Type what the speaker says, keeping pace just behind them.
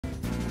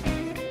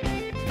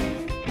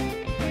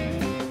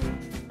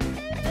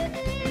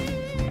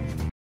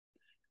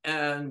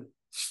And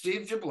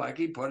Steve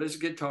Jablecki put his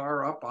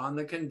guitar up on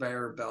the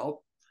conveyor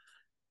belt.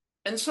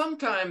 And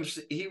sometimes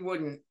he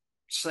wouldn't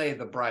say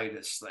the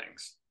brightest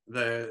things.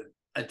 The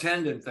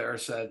attendant there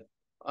said,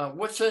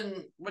 what's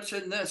in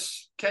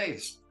this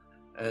case?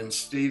 And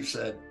Steve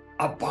said,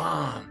 a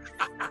bomb.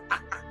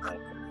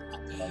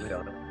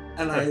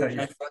 And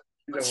I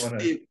thought,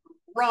 Steve,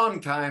 wrong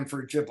time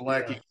for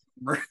Jablecki.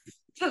 Yeah.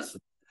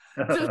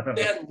 just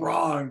dead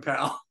wrong,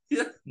 pal.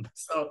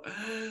 So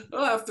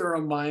after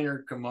a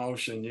minor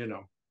commotion, he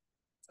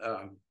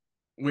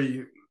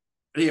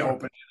opened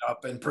it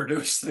up and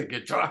produced the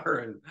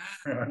guitar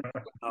and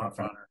off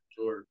on our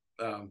tour.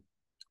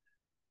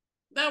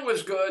 That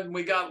was good.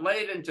 We got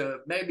late into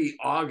maybe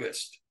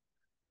August,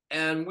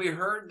 and we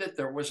heard that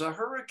there was a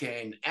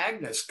hurricane,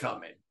 Agnes,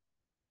 coming.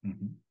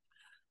 Mm-hmm.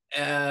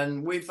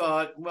 And we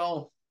thought,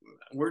 well,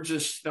 we're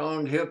just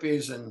stoned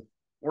hippies, and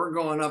we're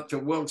going up to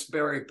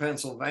Wilkes-Barre,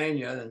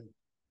 Pennsylvania,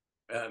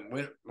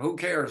 and who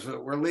cares?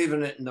 We're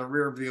leaving it in the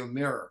rearview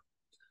mirror.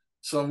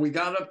 So we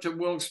got up to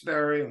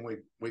Wilkes-Barre, and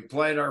we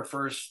played our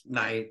first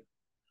night,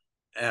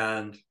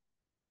 and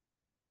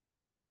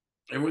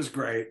it was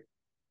great.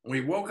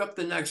 We woke up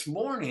the next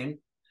morning,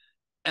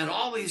 and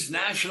all these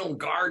National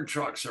Guard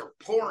trucks are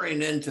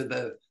pouring into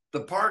the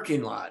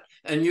parking lot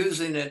and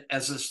using it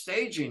as a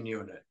staging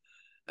unit.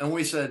 And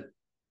we said,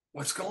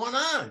 what's going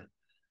on?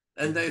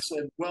 And they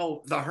said,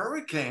 well, the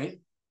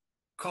hurricane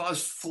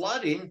caused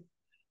flooding.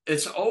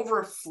 It's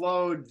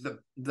overflowed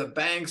the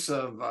banks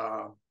of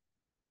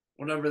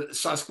the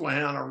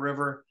Susquehanna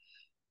River.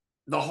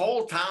 The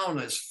whole town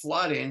is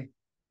flooding.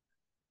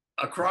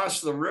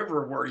 Across the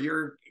river where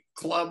your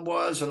club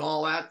was and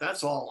all that,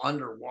 that's all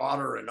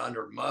underwater and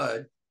under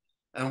mud.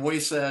 And we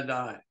said,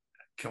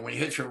 can we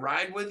hitch a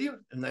ride with you?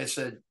 And they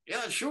said,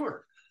 yeah,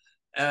 sure.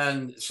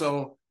 And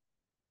so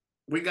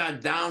we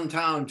got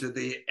downtown to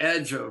the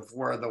edge of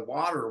where the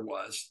water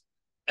was,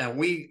 and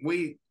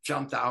we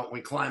jumped out.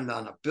 We climbed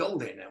on a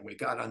building, and we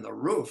got on the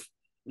roof.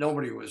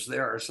 Nobody was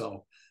there,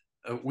 so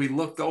we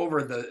looked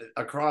over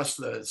across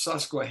the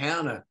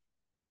Susquehanna,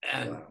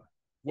 and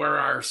where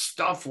our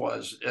stuff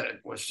was, it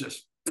was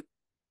just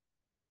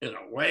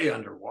way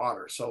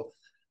underwater. So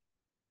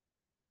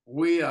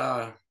we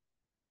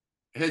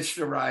hitched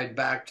a ride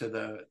back to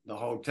the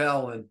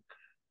hotel, and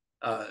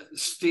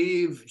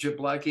Steve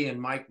Jablecki and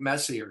Mike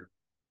Messier,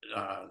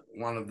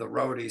 one of the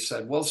roadies,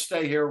 said, we'll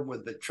stay here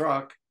with the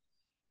truck,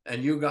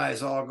 and you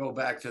guys all go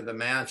back to the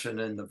mansion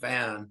in the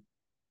van,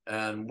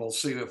 and we'll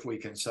see if we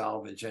can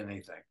salvage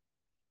anything.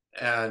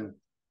 And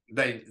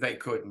they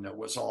couldn't. It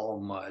was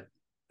all mud.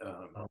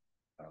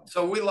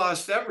 So we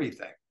lost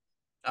everything.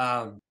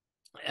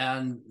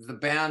 And the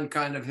band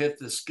kind of hit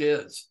the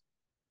skids.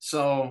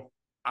 So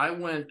I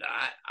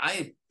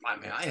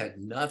had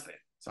nothing.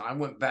 So I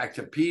went back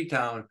to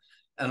P-Town,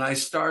 and I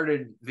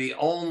started the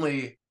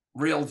only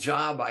real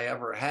job I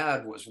ever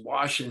had was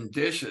washing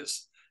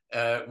dishes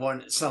at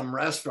some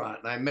restaurant.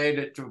 And I made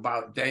it to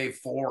about day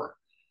 4.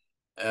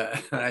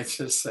 And I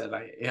just said,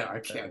 I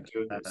can't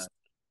do this.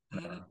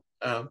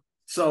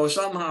 So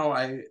somehow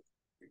I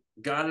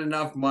got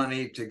enough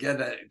money to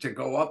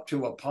go up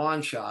to a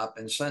pawn shop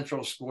in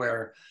Central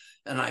Square,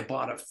 and I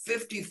bought a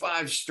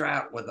 55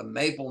 Strat with a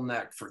maple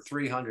neck for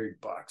 $300.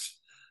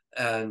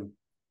 And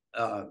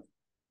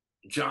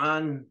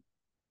John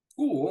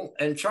Poole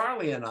and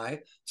Charlie and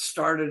I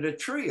started a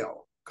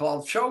trio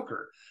called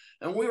Choker,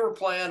 and we were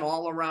playing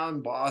all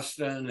around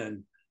Boston,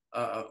 and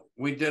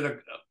we did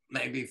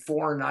maybe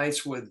 4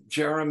 nights with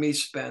Jeremy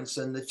Spence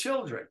and the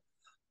Children.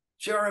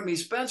 Jeremy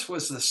Spence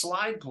was the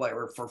slide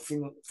player for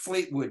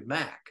Fleetwood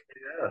Mac.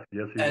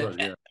 Yes, he was.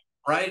 Yeah,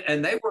 right.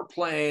 And they were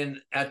playing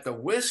at the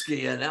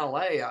Whiskey in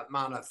LA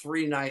on a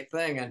 3-night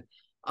thing. And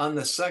on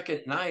the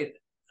second night,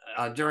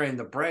 during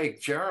the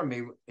break,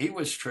 Jeremy, he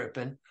was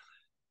tripping.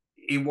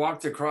 He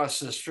walked across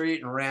the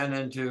street and ran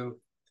into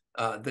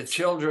the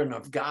Children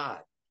of God,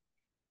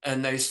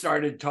 and they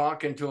started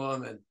talking to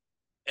him, and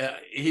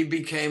he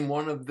became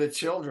one of the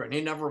Children.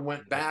 He never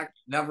went back.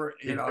 Never,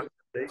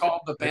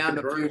 called the band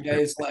a few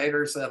days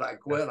later, said, I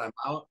quit, I'm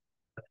out.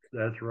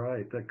 That's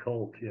right. The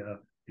cult, yeah.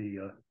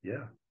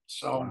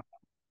 So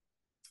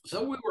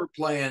we were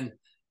playing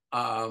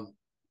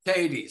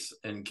Katie's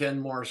in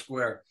Kenmore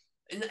Square.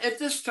 And at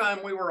this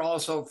time, we were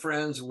also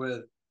friends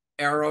with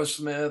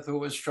Aerosmith, who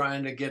was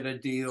trying to get a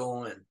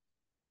deal in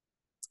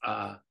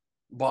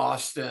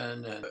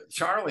Boston. And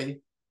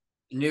Charlie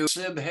knew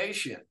Sib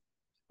Haitian,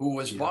 who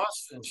was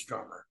Boston's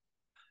drummer.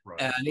 Right.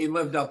 And he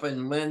lived up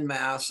in Lynn,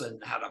 Mass,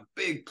 and had a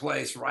big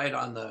place right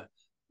on the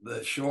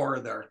shore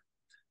there.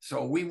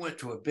 So we went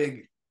to a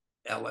big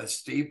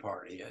LSD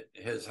party at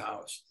his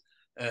house,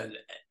 and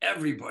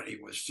everybody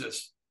was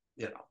just,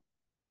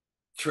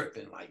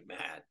 tripping like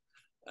mad.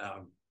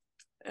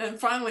 And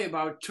finally,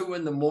 about 2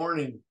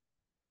 a.m,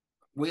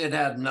 we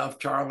had enough.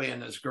 Charlie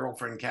and his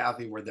girlfriend,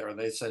 Kathy, were there.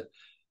 They said,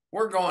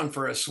 we're going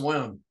for a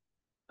swim.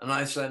 And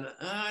I said,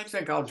 I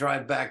think I'll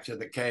drive back to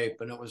the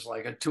Cape. And it was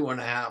like a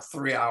 2.5,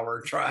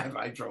 3-hour drive.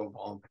 I drove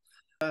home.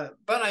 But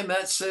I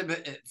met Sib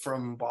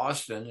from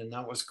Boston, and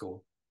that was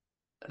cool.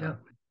 Yeah.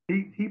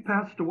 He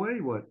passed away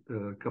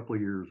a couple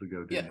of years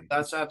ago, Yeah, didn't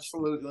that's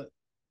absolutely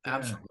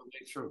Yeah.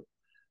 true.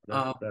 he?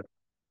 Um, That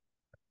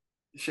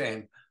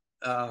Shame.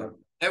 yeah.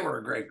 They were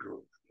a great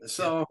group. Yeah.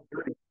 So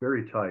Very,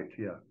 very tight.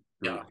 Yeah.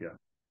 yeah. Group. Yeah.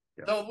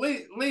 Yeah. So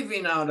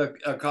leaving out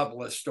a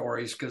couple of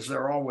stories because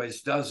there are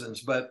always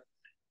dozens, but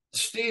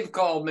Steve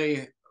called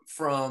me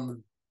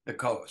from the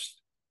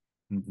coast,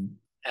 Hmm.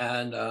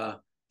 and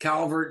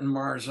Calvert and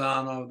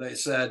Marzano. They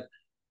said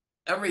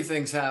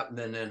everything's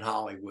happening in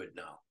Hollywood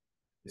now.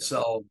 Yeah.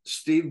 So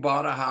Steve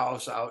bought a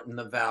house out in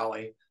the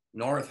valley,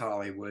 North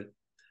Hollywood,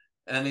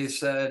 and he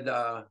said,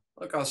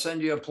 "Look, I'll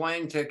send you a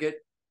plane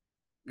ticket.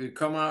 You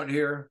come out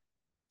here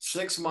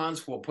 6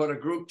 months. We'll put a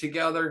group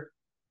together.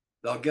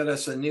 They'll get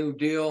us a new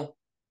deal,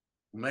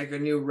 make a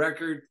new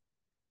record,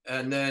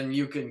 and then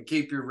you can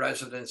keep your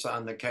residence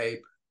on the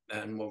Cape,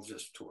 and we'll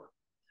just tour."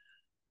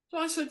 So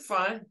I said,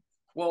 "Fine."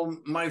 Well,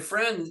 my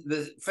friend,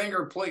 the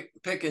finger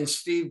picking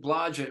Steve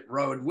Blodgett,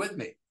 rode with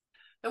me,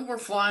 and we're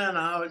flying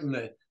out, and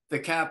the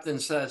captain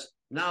says,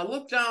 "Now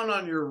look down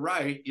on your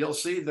right, you'll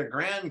see the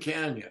Grand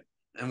Canyon."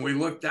 And we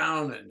looked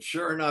down, and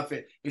sure enough,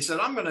 he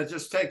said, "I'm going to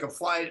just take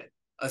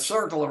a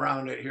circle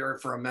around it here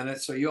for a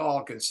minute so you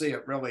all can see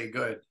it really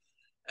good."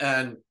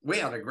 And we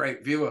had a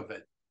great view of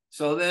it.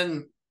 So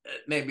then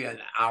maybe an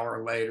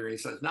hour later, he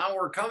says, "Now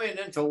we're coming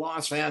into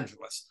Los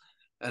Angeles."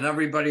 And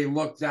everybody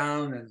looked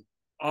down, and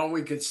all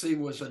we could see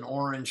was an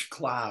orange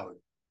cloud.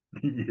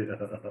 Yeah.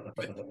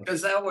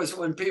 Because that was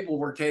when people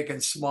were taking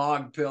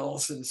smog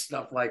pills and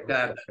stuff like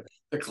that.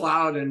 The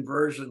cloud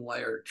inversion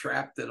layer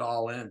trapped it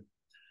all in.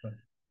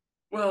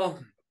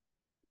 Well,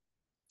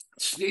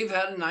 Steve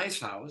had a nice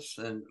house,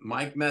 and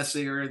Mike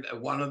Messier,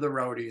 one of the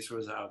roadies,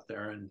 was out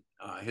there, and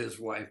his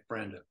wife,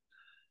 Brenda.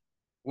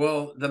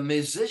 Well, the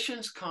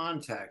Musicians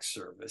Contact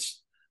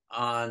Service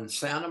on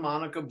Santa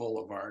Monica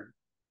Boulevard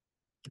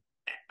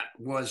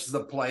was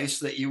the place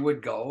that you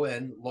would go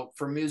and look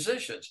for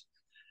musicians.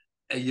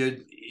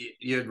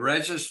 You'd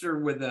register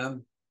with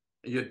them.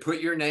 You'd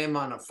put your name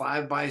on a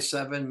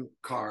 5x7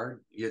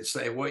 card. You'd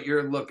say what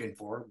you're looking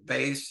for,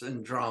 bass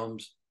and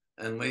drums,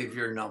 and leave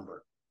your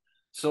number.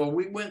 So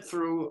we went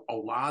through a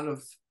lot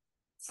of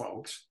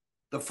folks.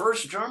 The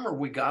first drummer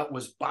we got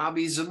was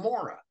Bobby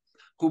Zamora,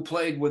 who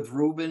played with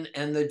Rubin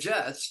and the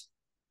Jets.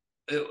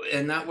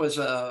 And that was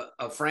a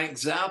Frank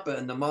Zappa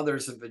and the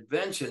Mothers of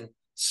Invention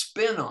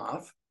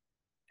spinoff.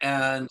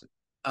 And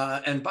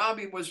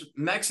Bobby was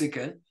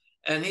Mexican,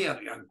 and he had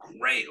a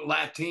great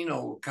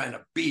Latino kind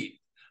of beat.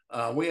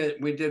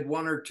 We did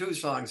one or two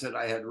songs that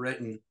I had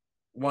written,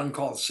 one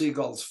called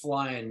Seagulls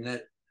Flying,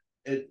 that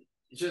it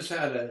just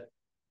had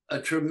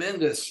a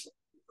tremendous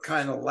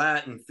kind of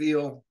Latin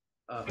feel.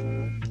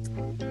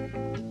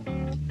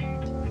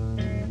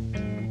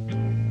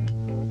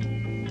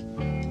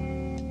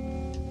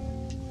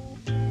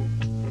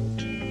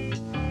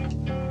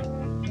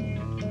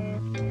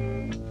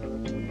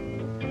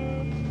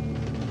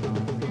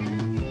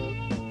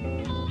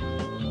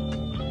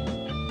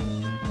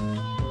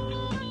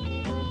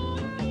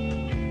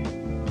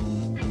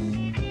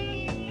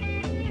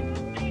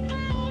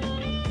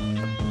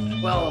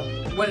 Well,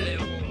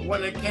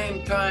 when it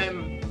came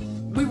time,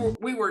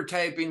 we were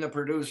taping. The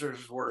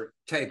producers were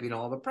taping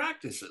all the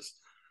practices,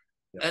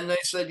 yeah. And they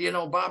said,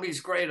 Bobby's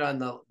great on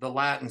the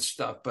Latin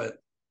stuff, but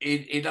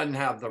he doesn't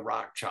have the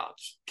rock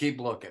chops.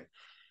 Keep looking.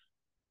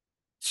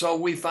 So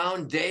we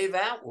found Dave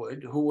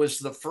Atwood, who was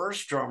the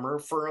first drummer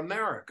for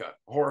America,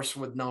 Horse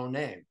with No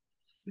Name.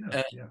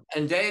 Yeah,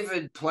 and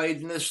David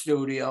played in the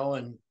studio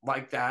and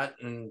like that,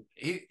 and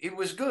he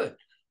was good.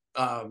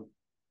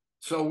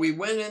 So we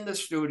went in the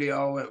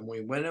studio and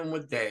we went in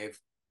with Dave,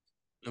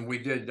 and we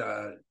did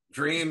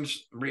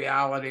Dreams,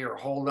 Reality, or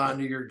Hold On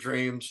to Your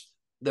Dreams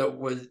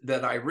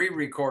that I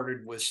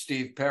re-recorded with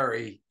Steve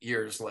Perry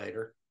years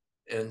later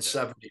in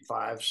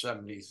 75,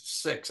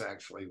 76,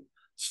 actually.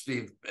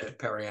 Steve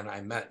Perry and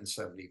I met in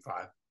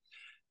 75.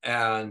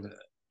 And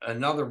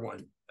another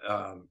one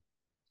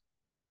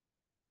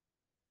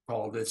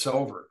called It's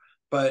Over.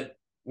 But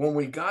when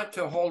we got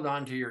to Hold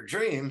On to Your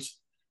Dreams,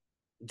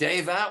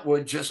 Dave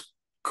Atwood just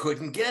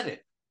couldn't get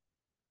it.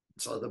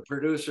 So the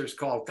producers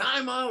called,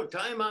 time out.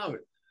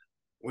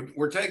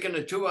 We're taking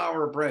a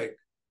 2-hour break.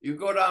 You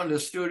go down to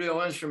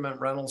Studio Instrument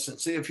Rentals and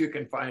see if you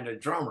can find a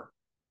drummer.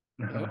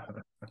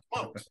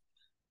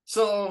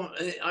 So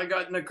I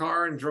got in the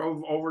car and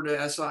drove over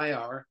to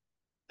SIR,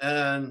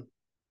 and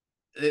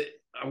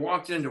I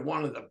walked into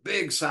one of the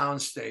big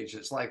sound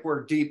stages, like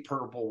where Deep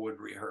Purple would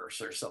rehearse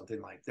or something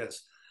like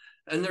this.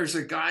 And there's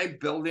a guy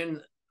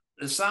building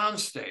the sound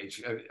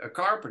stage, a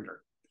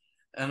carpenter.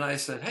 And I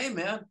said, "Hey,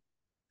 man,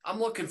 I'm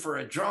looking for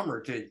a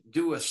drummer to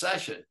do a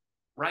session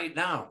right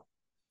now.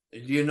 Do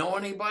you know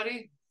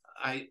anybody?"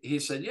 He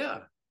said,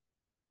 "Yeah."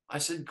 I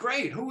said,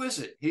 "Great. Who is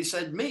it?" He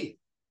said, "Me."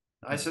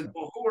 I said,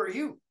 "Well, who are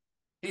you?"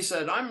 He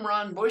said, "I'm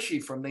Ron Bushy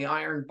from the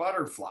Iron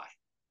Butterfly."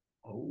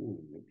 Oh,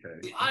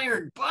 okay. The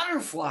Iron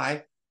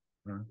Butterfly?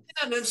 And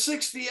in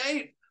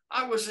 68,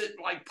 I was at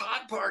like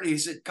pot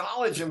parties at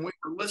college, and we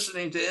were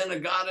listening to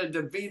Inagata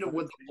DeVita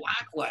with the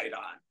black light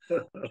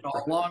on,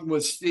 along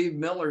with Steve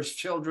Miller's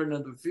Children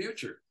of the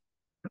Future.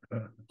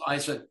 I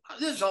said,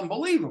 this is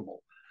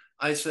unbelievable.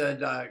 I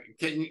said,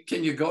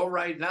 can you go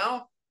right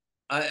now?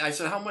 I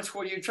said, how much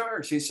will you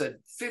charge? He said,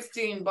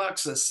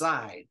 $15 a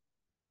side.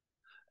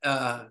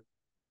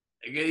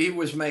 He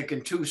was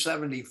making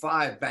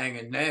 $275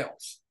 banging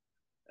nails.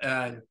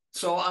 And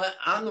so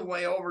on the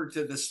way over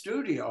to the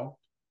studio,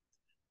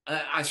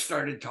 I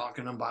started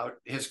talking about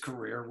his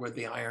career with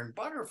the Iron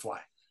Butterfly.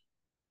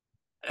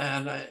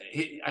 And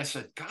I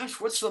said,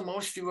 gosh, what's the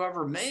most you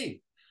ever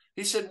made?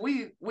 He said,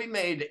 we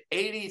made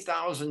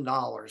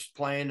 $80,000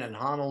 playing in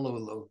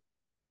Honolulu,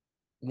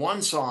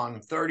 one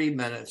song, 30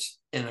 minutes,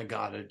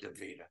 Inagata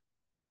DeVita.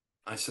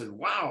 I said,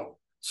 wow.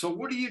 So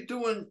what are you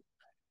doing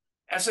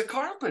as a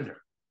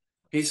carpenter?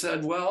 He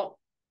said, well,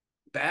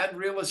 bad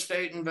real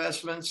estate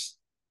investments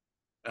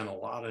and a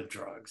lot of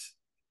drugs.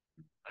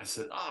 I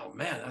said, oh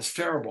man, that's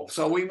terrible.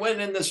 So we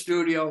went in the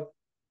studio.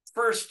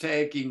 First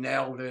take, he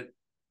nailed it.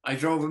 I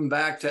drove him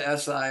back to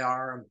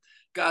SIR and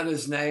got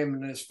his name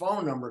and his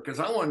phone number because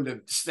I wanted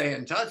to stay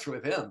in touch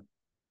with him.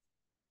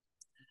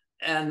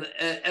 And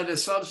at a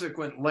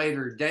subsequent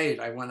later date,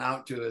 I went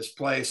out to his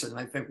place, and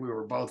I think we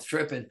were both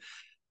tripping.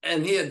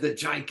 And he had the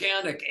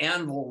gigantic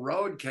Anvil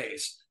Road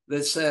case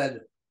that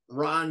said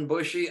Ron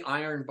Bushy,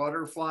 Iron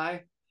Butterfly.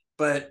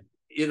 But,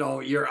 you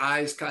know, your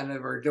eyes kind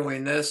of are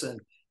doing this,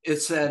 and it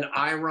said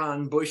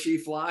Iron Bushy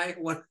Fly.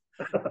 What?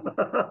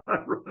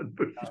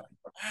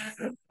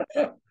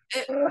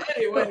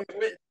 Anyway,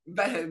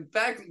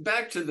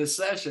 back to the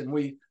session.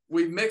 We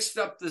mixed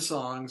up the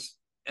songs,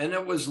 and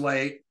it was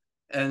late.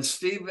 And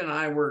Steve and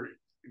I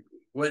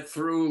went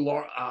through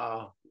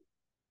Laurel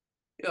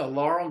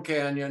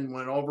Canyon,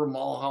 went over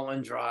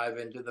Mulholland Drive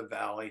into the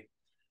valley,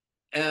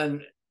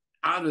 and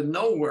out of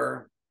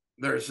nowhere,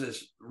 there's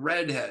this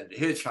redhead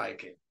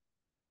hitchhiking,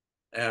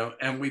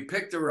 and we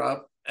picked her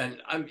up,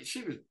 and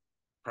she was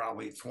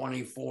probably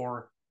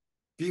 24,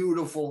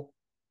 beautiful,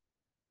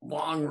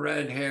 long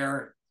red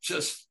hair,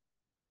 just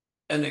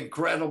an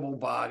incredible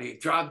body,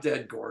 drop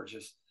dead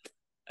gorgeous,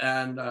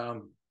 and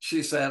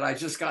she said, I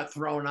just got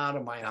thrown out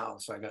of my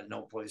house. I got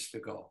no place to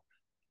go.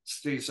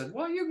 Steve said,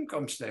 well, you can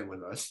come stay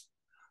with us.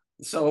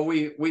 So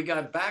we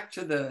got back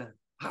to the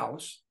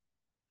house,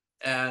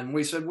 and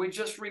we said, we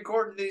just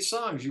recorded these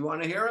songs. You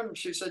want to hear them?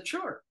 She said,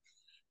 sure.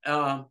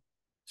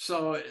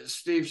 So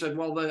Steve said,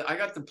 well, I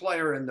got the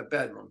player in the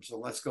bedroom, so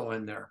let's go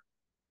in there.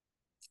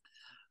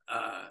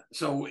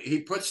 So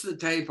he puts the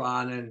tape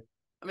on, and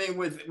I mean,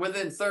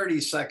 within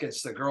 30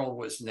 seconds, the girl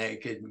was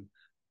naked, and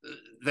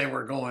they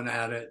were going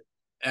at it.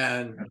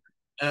 And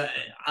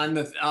on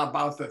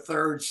about the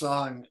third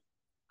song,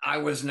 I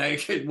was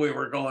naked. We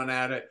were going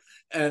at it,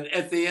 and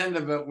at the end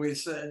of it, we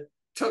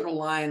took a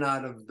line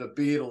out of the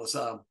Beatles.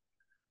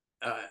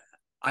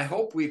 I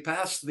hope we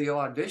passed the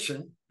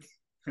audition.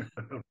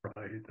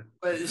 Right.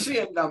 But she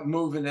ended up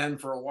moving in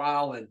for a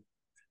while, and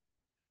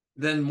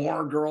then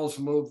more girls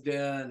moved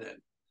in,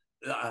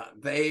 and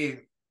they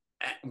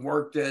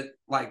worked at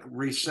like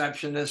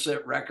receptionists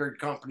at record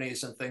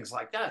companies and things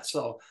like that.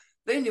 So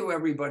they knew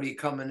everybody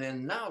coming in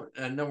and out.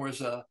 And there was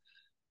a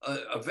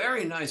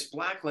very nice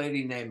black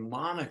lady named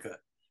Monica.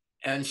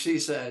 And she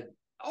said,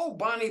 oh,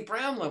 Bonnie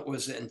Bramlet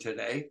was in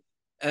today,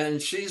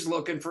 and she's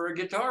looking for a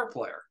guitar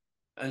player.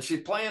 And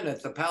she's playing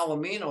at the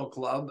Palomino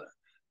Club,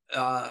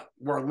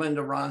 where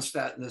Linda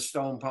Ronstadt and the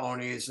Stone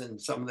Ponies and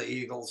some of the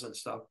Eagles and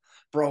stuff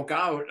broke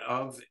out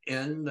of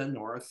in the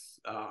North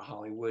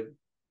Hollywood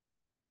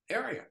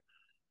area.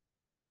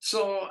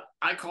 So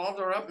I called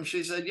her up, and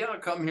she said, yeah,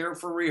 come here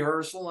for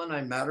rehearsal. And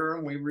I met her,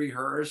 and we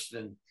rehearsed,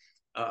 and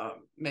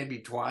maybe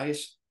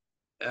twice.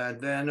 And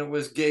then it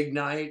was gig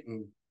night,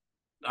 and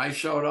I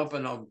showed up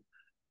in a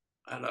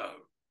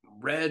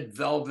red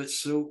velvet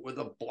suit with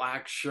a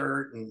black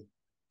shirt and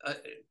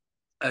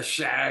a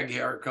shag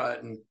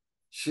haircut. And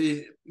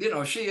she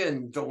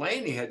and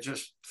Delaney had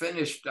just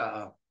finished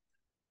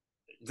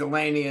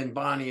Delaney and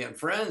Bonnie and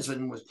Friends,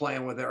 and was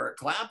playing with Eric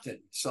Clapton.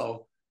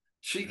 So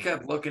she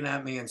kept looking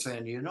at me and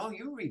saying, you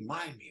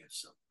remind me of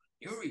someone.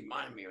 You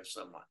remind me of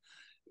someone,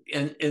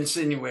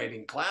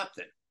 insinuating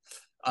Clapton.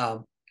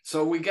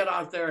 So we get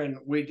out there, and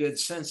we did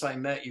Since I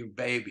Met You,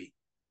 Baby.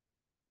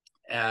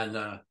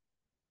 And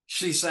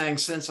she sang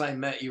Since I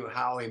Met You,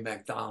 Howie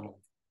McDonald.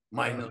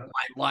 My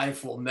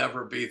life will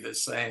never be the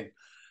same.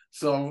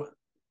 So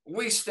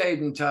we stayed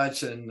in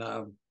touch, and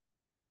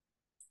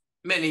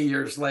many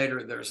years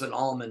later, there's an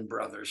Allman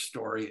Brothers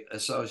story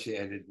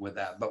associated with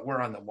that, but we're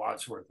on the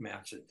Wadsworth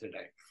Mansion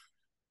today.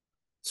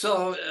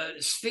 So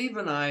Steve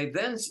and I,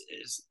 then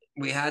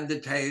we had the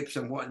tapes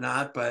and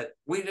whatnot, but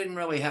we didn't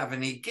really have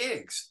any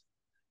gigs.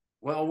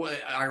 Well,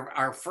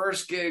 our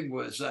first gig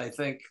was, I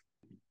think,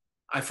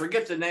 I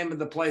forget the name of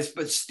the place,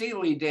 but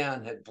Steely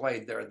Dan had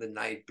played there the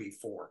night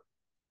before,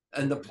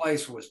 and the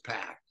place was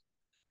packed.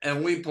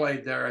 And we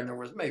played there, and there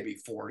was maybe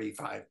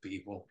 45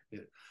 people.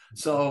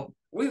 So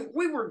we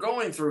were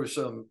going through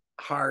some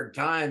hard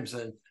times,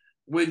 and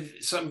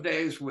we'd some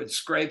days would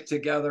scrape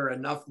together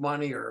enough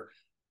money or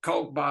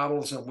Coke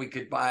bottles, and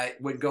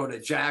we'd go to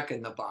Jack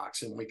in the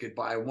Box, and we could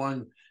buy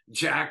one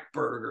Jack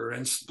burger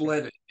and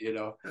split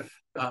it.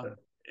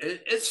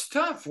 It's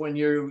tough when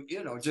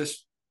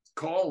just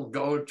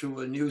go to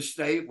a new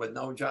state with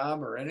no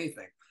job or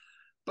anything.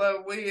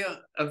 But we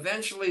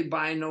eventually,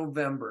 by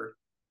November,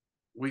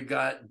 we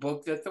got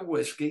booked at the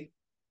Whiskey.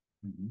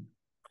 Mm-hmm.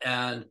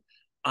 And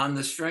on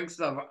the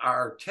strength of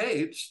our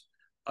tapes,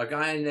 a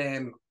guy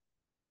named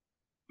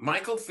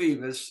Michael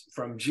Phoebus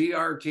from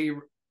GRT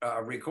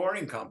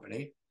Recording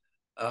Company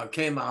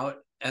came out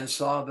and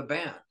saw the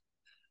band.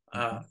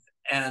 Mm-hmm.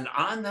 And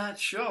on that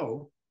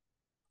show,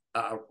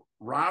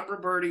 Rob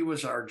Roberti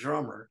was our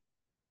drummer,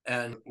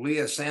 and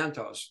Leah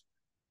Santos,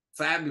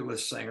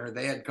 fabulous singer.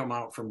 They had come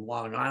out from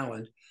Long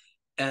Island,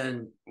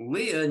 and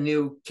Leah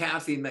knew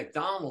Kathy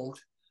McDonald,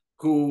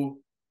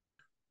 who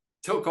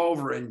took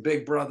over in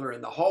Big Brother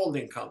and the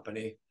Holding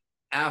Company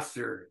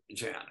after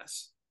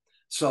Janice.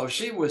 So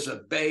she was a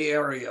Bay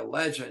Area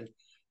legend,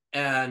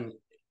 and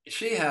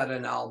she had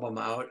an album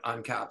out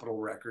on Capitol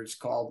Records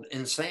called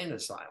Insane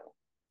Asylum.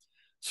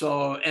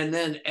 So, and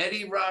then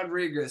Eddie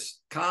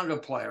Rodriguez,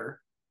 conga player,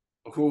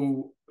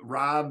 who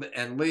Rob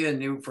and Leah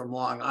knew from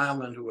Long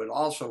Island, who had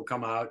also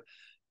come out.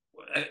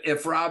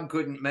 If Rob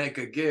couldn't make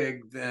a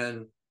gig,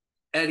 then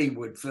Eddie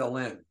would fill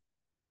in.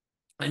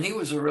 And he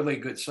was a really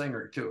good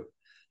singer too.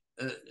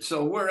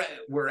 So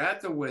we're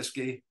at the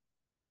Whiskey.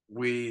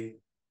 We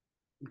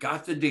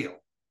got the deal.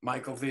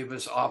 Michael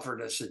Phoebus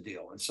offered us a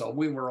deal. And so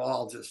we were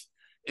all just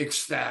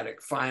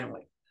ecstatic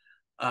finally.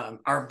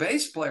 Our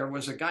bass player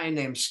was a guy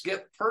named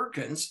Skip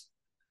Perkins,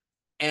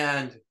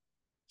 and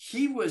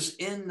he was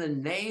in the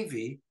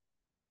Navy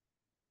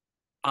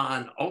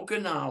on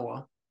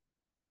Okinawa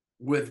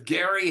with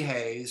Gary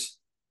Hayes,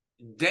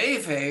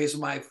 Dave Hayes,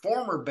 my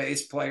former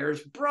bass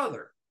player's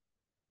brother.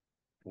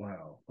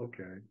 Wow.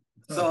 Okay.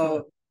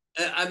 So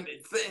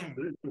it's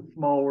a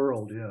small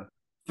world, yeah.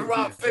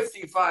 Throughout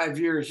 55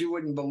 years, you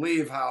wouldn't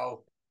believe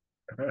how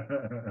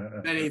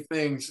many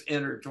things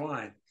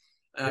intertwine.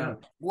 Yeah.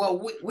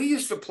 Well, we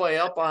used to play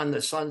up on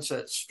the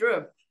Sunset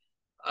Strip,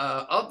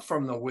 up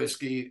from the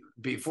Whiskey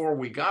before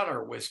we got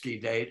our Whiskey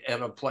date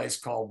at a place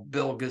called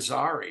Bill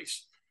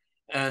Gazzari's.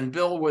 And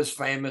Bill was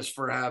famous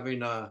for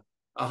having a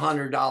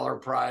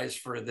 $100 prize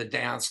for the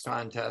dance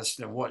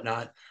contest and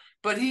whatnot.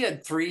 But he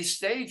had 3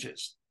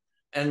 stages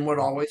and would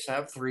always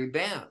have 3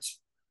 bands.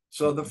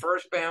 So the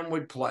first band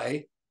would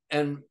play,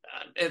 and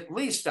at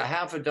least a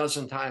half a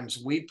dozen times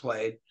we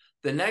played.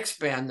 The next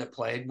band that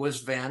played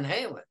was Van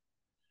Halen.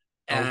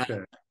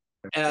 And,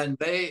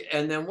 okay.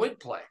 and then we'd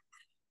play.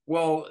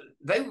 Well,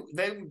 they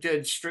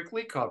did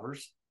strictly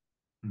covers,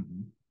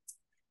 mm-hmm.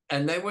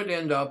 and they would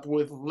end up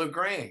with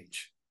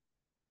LaGrange.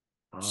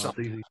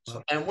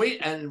 And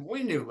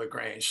we knew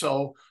LaGrange.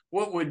 So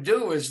what we'd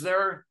do is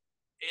they're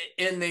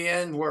in the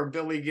end where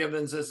Billy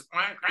Gibbons is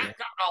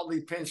all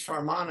these pinched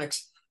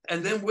harmonics,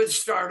 and then we'd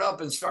start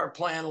up and start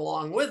playing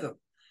along with them.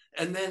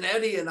 And then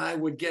Eddie and I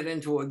would get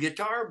into a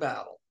guitar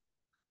battle,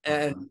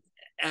 and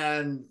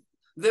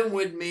then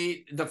we'd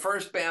meet. The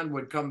first band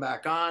would come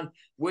back on.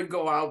 We'd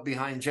go out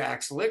behind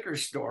Jack's liquor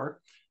store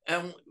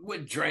and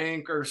would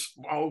drink or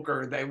smoke,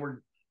 or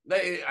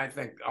they I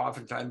think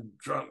oftentimes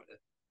drunk,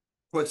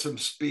 put some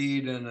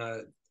speed in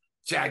a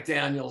Jack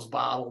Daniels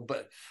bottle,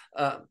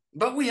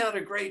 but we had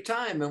a great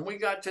time, and we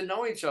got to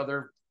know each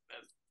other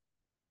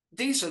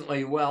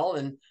decently well.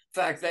 In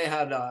fact, they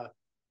had a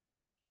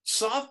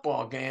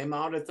softball game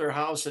out at their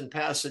house in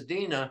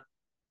Pasadena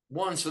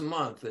once a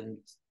month, and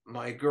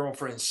my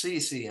girlfriend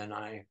Cece and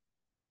I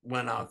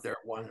went out there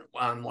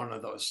on one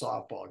of those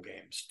softball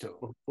games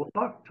too. Well,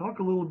 talk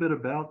a little bit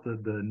about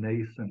the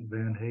nascent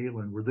Van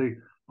Halen. Were they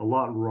a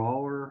lot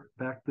rawer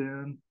back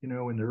then, in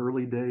the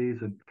early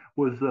days? And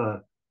was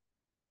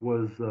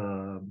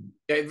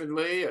David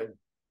Lee?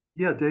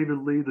 David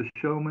Lee the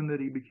showman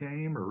that he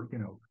became, or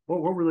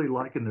what were they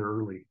like in the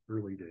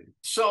early days?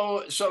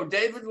 So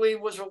David Lee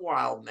was a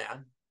wild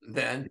man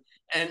then,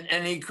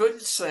 and he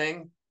couldn't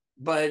sing,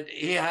 but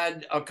he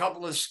had a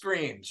couple of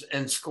screams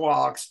and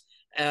squawks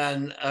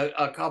and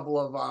a couple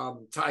of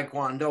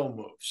taekwondo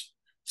moves.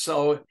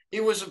 So he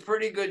was a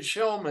pretty good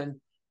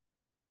showman.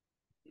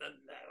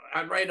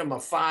 I'd rate him a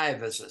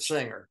 5 as a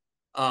singer,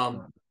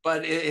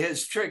 but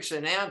his tricks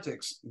and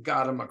antics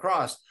got him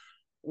across.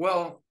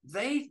 Well,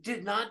 they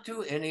did not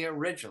do any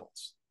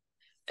originals,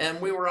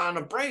 and we were on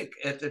a break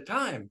at the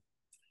time.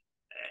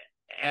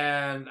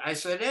 And I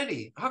said,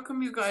 Eddie, how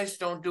come you guys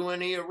don't do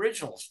any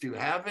originals? Do you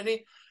have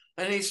any?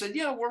 And he said,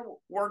 yeah, we're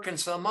working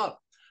some up,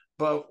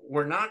 but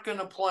we're not going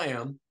to play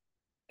them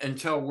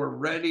until we're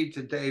ready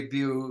to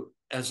debut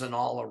as an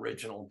all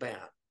original band.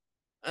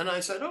 And I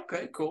said,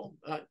 okay, cool.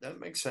 That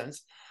makes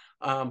sense.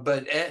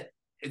 But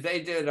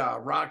they did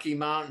Rocky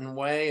Mountain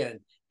Way, and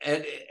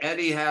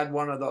Eddie had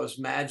one of those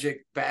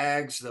magic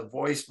bags, the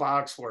voice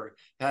box where it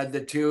had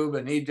the tube,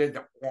 and he did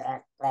the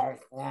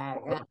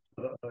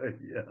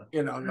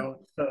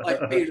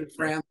like Peter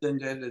Frampton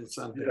did in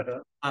something.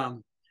 Yeah.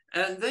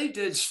 And they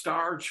did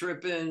Star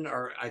Trippin',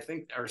 or I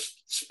think, or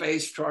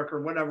Space Truck,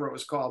 or whatever it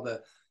was called,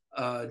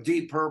 the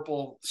Deep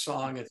Purple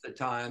song at the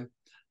time.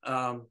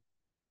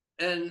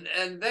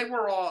 And they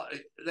were all,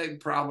 they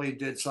probably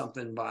did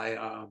something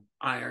by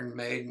Iron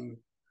Maiden,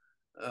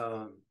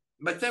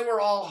 but they were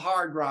all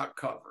hard rock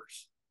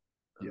covers,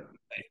 yeah,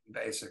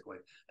 basically.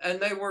 And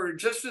they were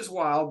just as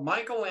wild.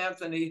 Michael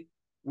Anthony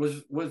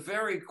was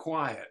very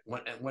quiet.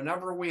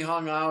 Whenever we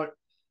hung out,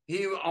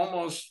 he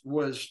almost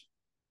was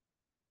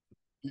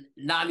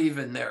not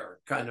even there,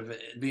 kind of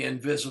the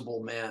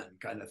invisible man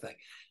kind of thing.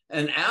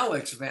 And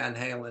Alex Van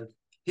Halen,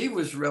 he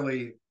was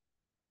really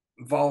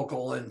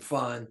vocal and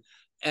fun.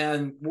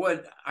 And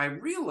what I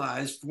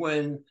realized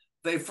when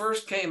they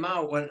first came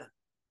out, when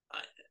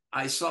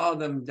I saw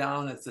them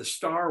down at the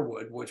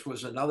Starwood, which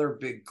was another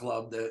big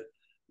club that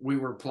we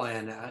were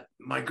playing at,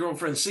 my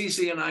girlfriend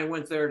Cece and I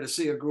went there to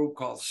see a group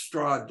called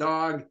Straw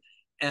Dog,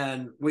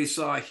 and we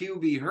saw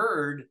Hubie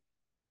Heard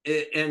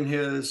in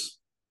his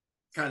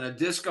kind of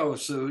disco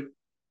suit,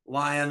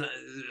 lying,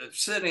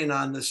 sitting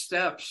on the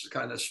steps,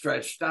 kind of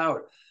stretched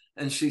out.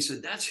 And she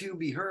said, "That's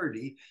Hubie Heard.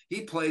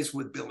 He plays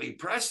with Billy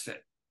Preston."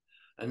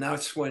 And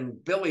that's when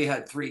Billy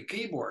had 3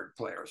 keyboard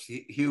players,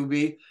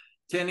 Hubie,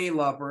 Tinny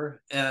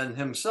Lupper, and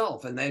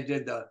himself. And they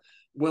did the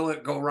Will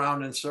It Go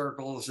Round in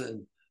Circles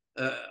and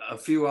a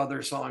few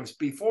other songs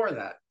before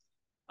that.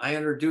 I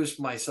introduced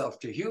myself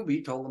to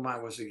Hubie, told him I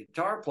was a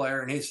guitar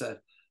player, and he said,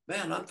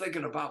 "Man, I'm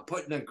thinking about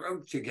putting a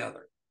group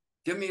together.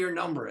 Give me your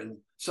number." And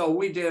so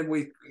we did.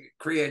 We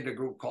created a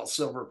group called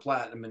Silver,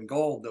 Platinum, and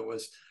Gold that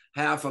was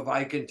half of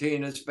Ike and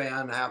Tina's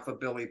band, half of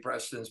Billy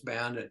Preston's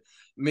band, and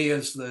me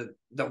as the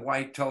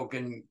white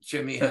token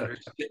Jimi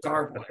Hendrix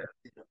guitar player.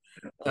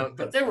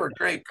 But they were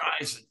great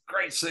guys and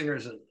great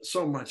singers and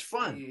so much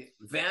fun.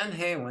 Van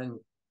Halen,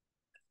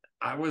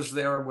 I was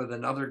there with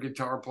another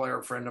guitar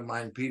player friend of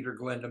mine, Peter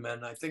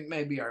Glindeman, I think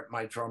maybe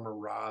my drummer,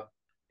 Rob.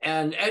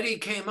 And Eddie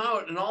came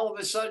out, and all of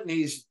a sudden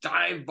he's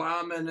dive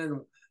bombing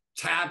and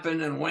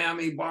tapping and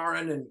whammy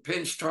barring and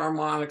pinched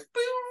harmonics.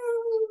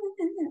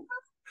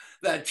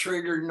 That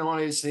trigger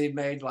noise he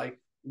made, like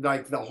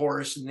the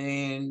horse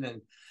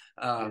neighing,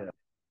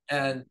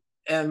 and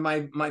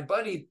my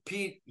buddy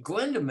Pete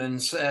Glindeman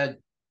said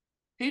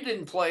he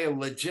didn't play a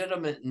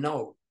legitimate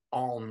note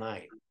all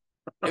night.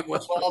 It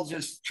was all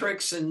just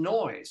tricks and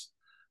noise.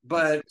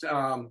 But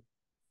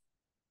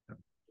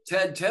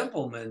Ted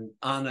Templeman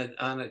on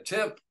a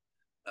tip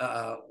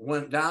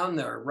went down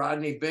there.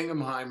 Rodney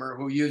Binghamheimer,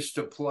 who used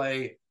to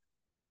play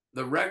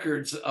the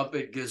records up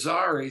at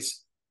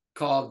Gazzari's,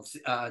 called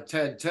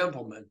Ted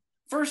Templeman.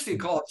 First, he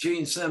called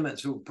Gene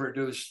Simmons, who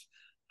produced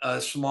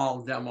a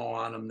small demo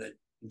on him that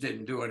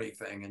didn't do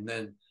anything. And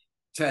then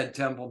Ted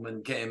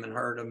Templeman came and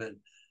heard him.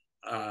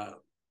 And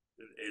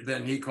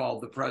then he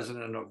called the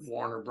president of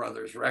Warner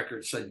Brothers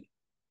Records, said,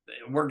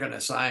 "We're going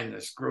to sign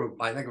this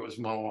group." I think it was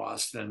Mo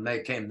Austin.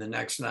 They came the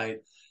next night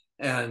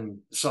and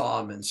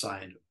saw him and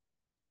signed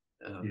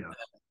him. Yeah.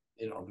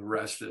 And, the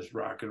rest is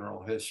rock and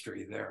roll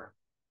history there.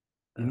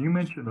 And you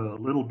mentioned a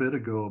little bit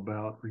ago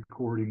about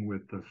recording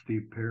with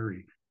Steve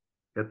Perry.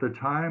 At the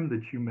time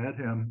that you met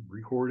him,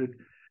 recorded,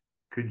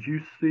 could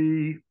you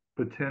see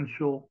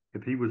potential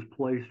if he was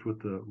placed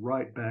with the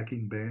right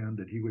backing band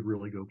that he would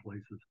really go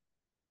places?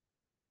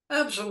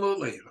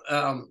 Absolutely.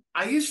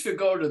 I used to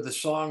go to the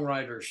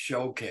Songwriters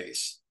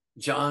Showcase.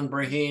 John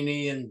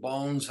Braheny and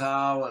Bones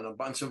Howe and a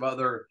bunch of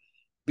other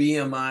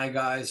BMI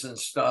guys and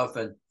stuff.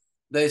 And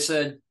they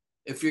said,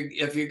 if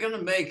you're going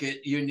to make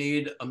it, you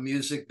need a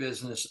music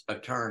business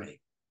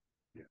attorney.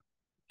 Yeah.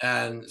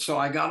 And so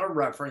I got a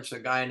reference, a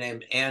guy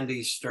named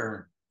Andy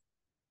Stern.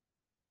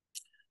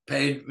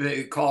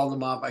 Called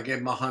him up. I gave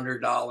him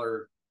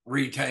 $100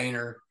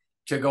 retainer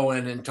to go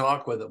in and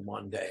talk with him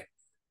one day.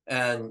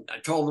 And I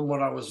told him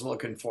what I was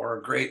looking for,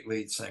 a great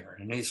lead singer.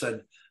 And he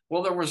said,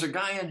 "Well, there was a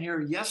guy in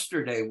here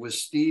yesterday with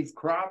Steve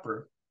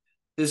Cropper.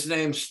 His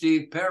name's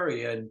Steve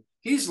Perry, and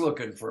he's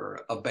looking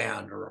for a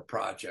band or a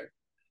project."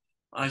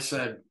 I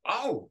said,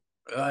 "Oh,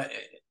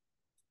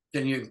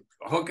 can you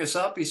hook us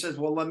up?" He says,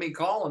 "Well, let me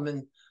call him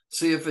and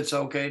see if it's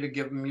okay to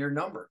give him your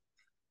number."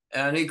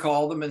 And he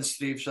called him, and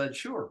Steve said,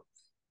 "Sure."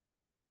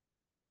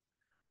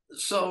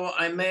 So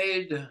I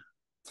made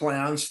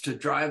plans to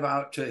drive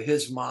out to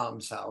his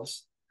mom's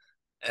house,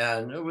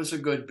 and it was a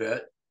good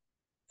bit.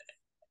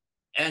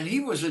 And he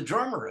was a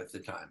drummer at the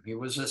time. He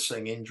was a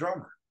singing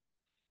drummer.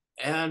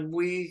 And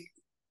we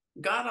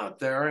got out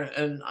there,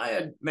 and I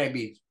had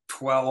maybe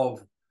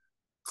 12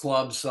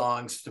 club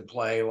songs to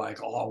play,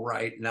 like All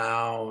Right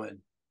Now and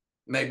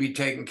maybe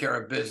Taking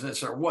Care of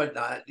Business or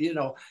whatnot,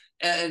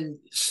 and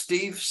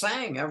Steve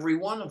sang every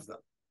one of them.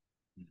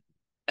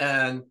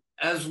 And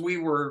as we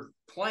were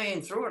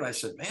playing through it, I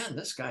said, "Man,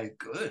 this guy's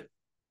good."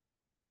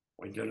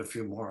 We did a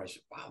few more. I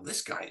said, "Wow,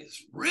 this guy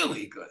is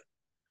really good."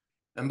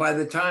 And by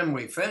the time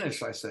we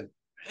finished, I said,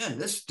 "Man,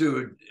 this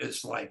dude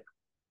is like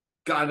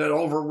got it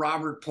over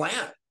Robert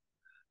Plant."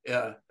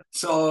 Yeah.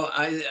 So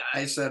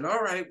I said,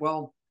 "All right,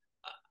 well,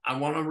 I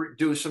want to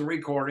do some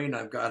recording.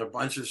 I've got a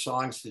bunch of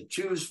songs to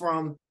choose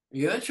from. Are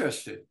you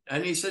interested?"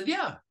 And he said,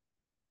 "Yeah."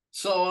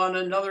 So on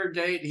another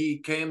date, he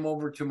came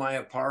over to my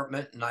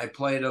apartment and I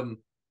played him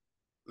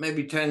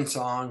maybe 10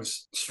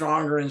 songs.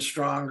 Stronger and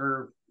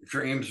Stronger,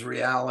 Dreams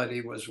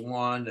Reality was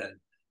one,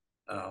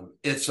 and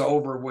It's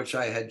Over, which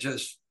I had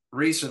just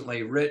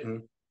recently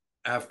written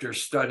after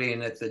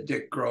studying at the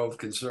Dick Grove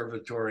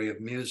Conservatory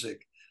of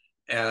Music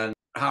and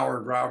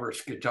Howard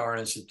Roberts Guitar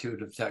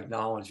Institute of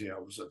Technology. I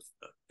was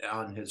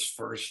on his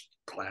first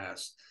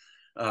class.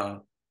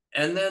 And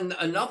then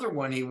another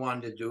one he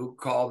wanted to do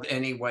called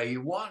Any Way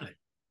You Want It.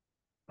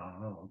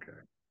 Oh,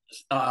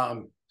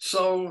 okay.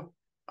 So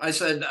I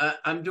said,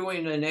 I'm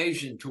doing an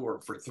Asian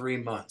tour for 3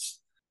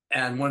 months.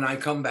 And when I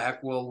come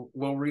back, we'll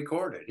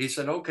record it. He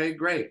said, okay,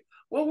 great.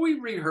 Well, we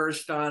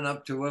rehearsed on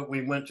up to it.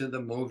 We went to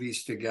the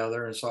movies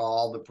together and saw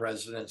All the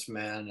President's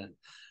Men,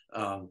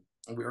 and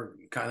we were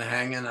kind of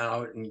hanging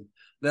out. And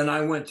then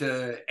I went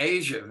to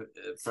Asia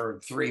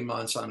for 3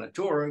 months on a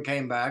tour and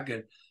came back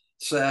and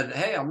said,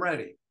 hey, I'm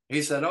ready.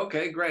 He said,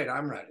 okay, great,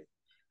 I'm ready.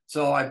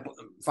 So I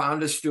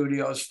found a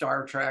studio,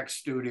 Star Trek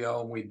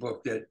studio, and we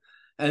booked it.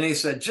 And he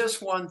said,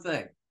 just one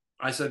thing.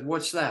 I said,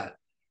 what's that?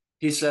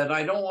 He said,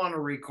 I don't want to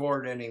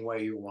record any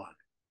way you want.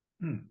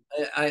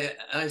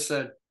 I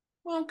said,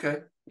 well, okay,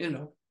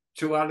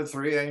 2 out of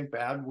 3 ain't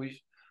bad.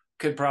 We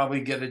could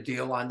probably get a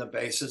deal on the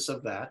basis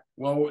of that.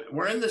 Well,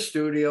 we're in the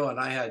studio, and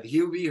I had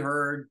Hubie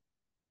Heard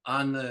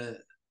on the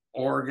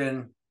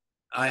organ.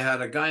 I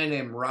had a guy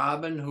named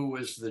Robin, who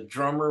was the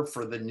drummer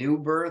for the New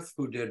Birth,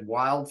 who did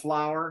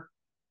Wildflower.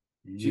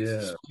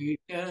 Yeah. Sweet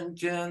and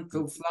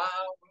gentle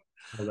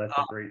flower. Well, that's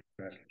a great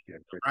track. Yeah,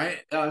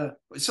 great. Right.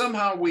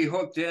 Somehow we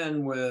hooked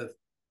in with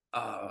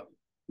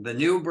the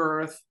New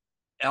Birth,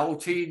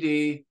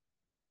 LTD,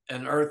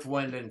 and Earth,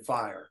 Wind, and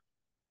Fire.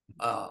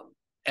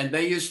 And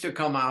they used to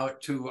come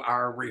out to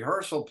our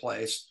rehearsal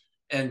place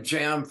and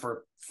jam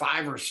for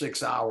 5 or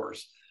 6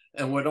 hours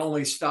and would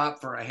only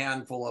stop for a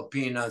handful of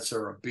peanuts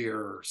or a beer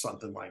or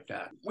something like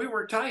that. We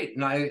were tight.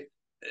 And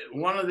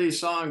one of these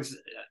songs,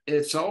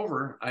 It's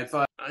Over,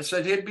 I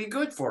said he'd be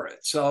good for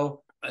it.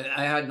 So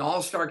I had an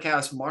all-star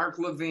cast, Mark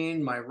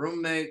Levine, my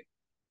roommate,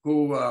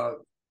 who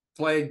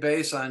played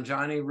bass on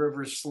Johnny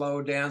Rivers'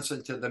 Slow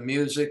Dancing to the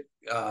Music.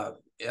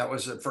 That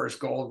was the first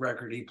gold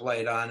record he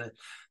played on it.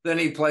 Then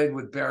he played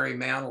with Barry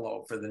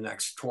Manilow for the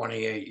next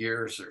 28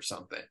 years or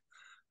something.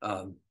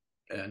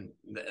 And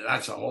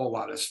that's a whole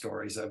lot of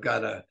stories. I've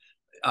got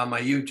on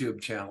my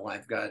YouTube channel,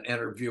 I've got an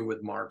interview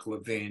with Mark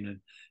Levine, and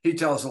he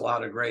tells a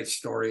lot of great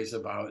stories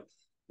about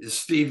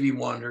Stevie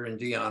Wonder and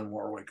Dionne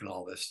Warwick and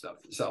all this stuff.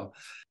 So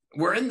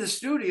we're in the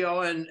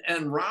studio,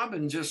 and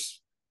Robin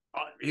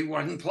he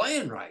wasn't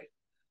playing right.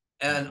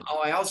 And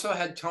I also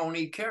had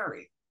Tony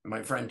Carey,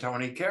 my friend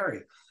Tony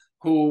Carey,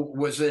 who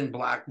was in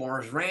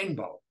Blackmore's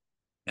Rainbow.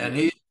 And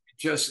he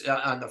just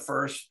on the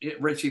first,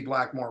 Richie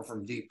Blackmore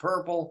from Deep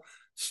Purple,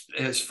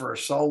 his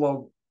first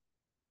solo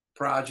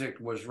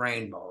project was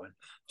Rainbow. And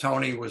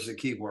Tony was the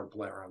keyboard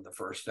player on the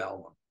first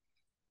album.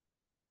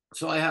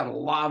 So I had a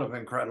lot of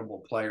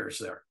incredible players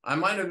there. I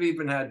might have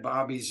even had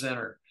Bobby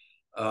Zinner,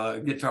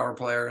 guitar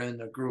player in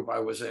the group I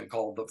was in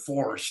called The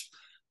Force.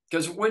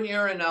 Because when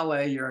you're in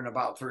LA, you're in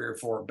about 3 or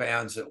 4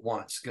 bands at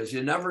once, because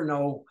you never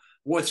know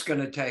what's going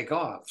to take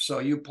off. So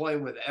you play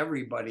with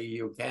everybody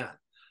you can,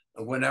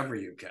 whenever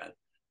you can.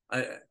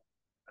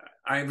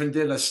 I even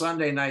did a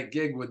Sunday night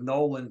gig with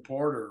Nolan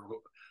Porter,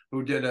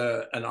 who did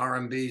an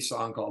R&B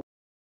song called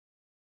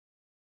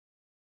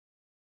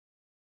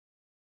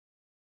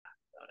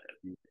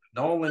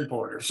Nolan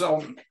Porter.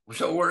 So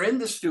we're in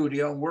the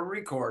studio, we're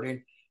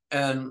recording,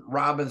 and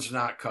Robin's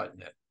not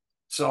cutting it.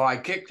 So I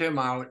kicked him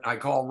out. I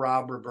called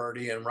Rob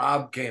Roberti, and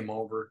Rob came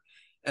over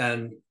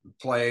and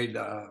played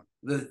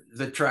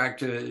the track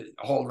to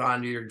Hold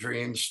On to Your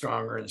Dreams,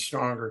 Stronger and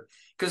Stronger,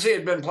 because he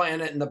had been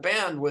playing it in the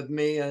band with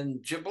me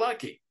and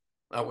Jablecki.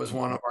 That was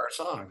one of our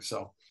songs.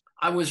 So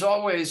I was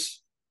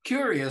always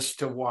curious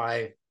to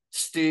why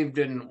Steve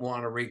didn't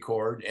want to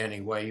record Any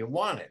Way You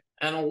Want It.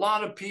 And a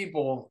lot of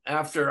people,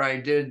 after I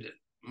did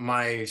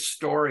my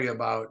story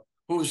about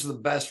who's the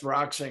best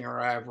rock singer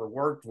I ever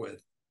worked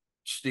with,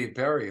 Steve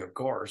Perry, of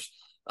course,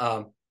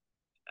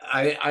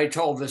 I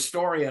told the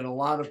story, and a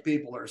lot of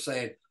people are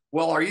saying,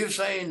 well, are you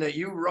saying that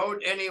you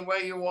wrote Any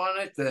Way You Want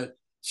It, that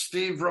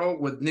Steve wrote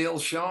with Neil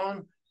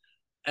Schon?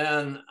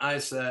 And I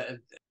said,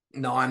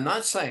 no, I'm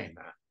not saying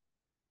that.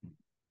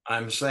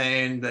 I'm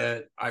saying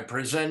that I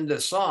presented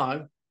a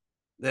song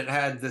that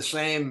had the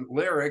same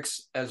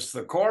lyrics as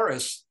the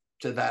chorus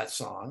to that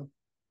song,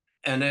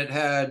 and it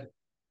had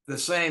the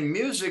same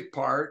music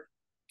part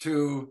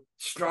to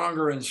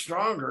Stronger and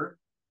Stronger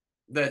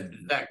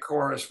that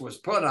chorus was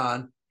put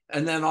on,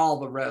 and then all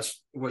the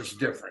rest was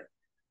different.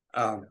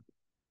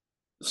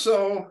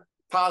 So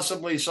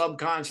possibly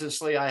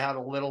subconsciously, I had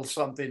a little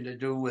something to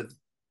do with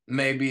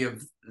maybe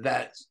of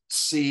that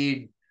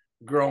seed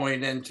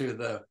growing into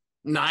the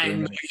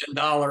 $9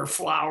 million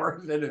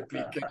flower that it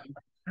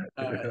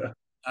became.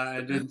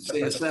 I didn't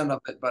see a cent of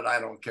it, but I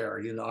don't care.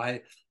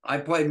 I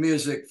play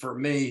music for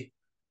me,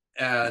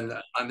 and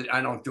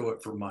I don't do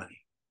it for money.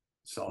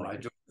 So I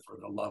do it for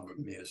the love of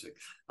music.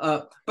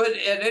 But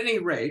at any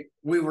rate,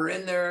 we were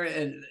in there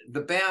and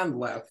the band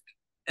left,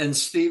 and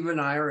Steve and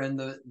I are in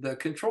the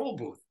control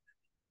booth.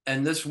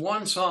 And this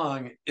one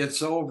song,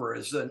 It's Over,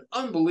 is an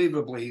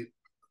unbelievably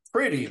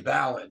pretty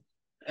ballad.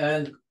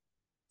 And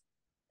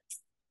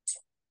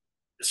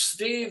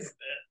Steve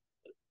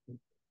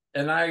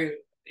and I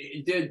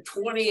did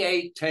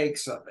 28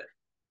 takes of it.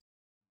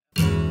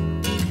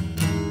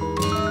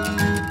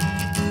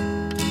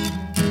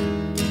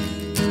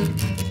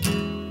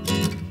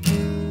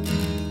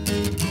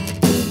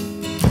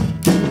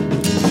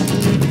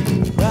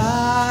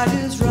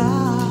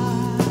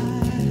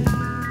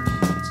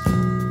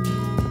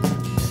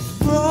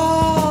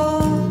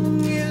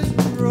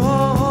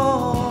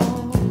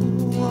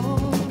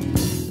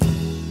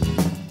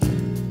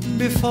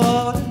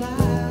 Before the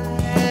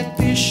night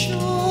be sure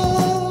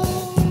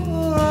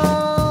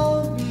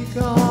I'll be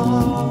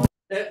gone.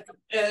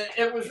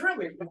 It was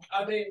really,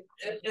 I mean,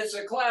 it's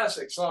a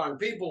classic song.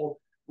 People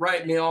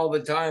write me all the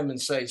time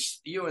and say,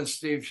 you and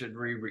Steve should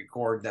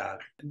re-record that.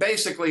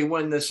 Basically,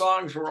 when the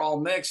songs were all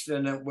mixed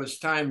and it was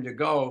time to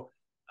go,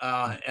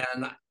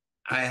 and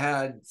I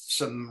had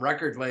some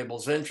record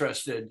labels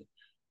interested,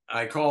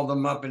 I called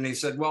them up and he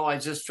said, well, I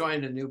just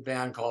joined a new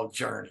band called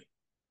Journey.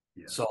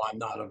 Yeah. So I'm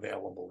not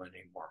available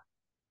anymore.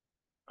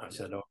 I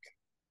said, okay.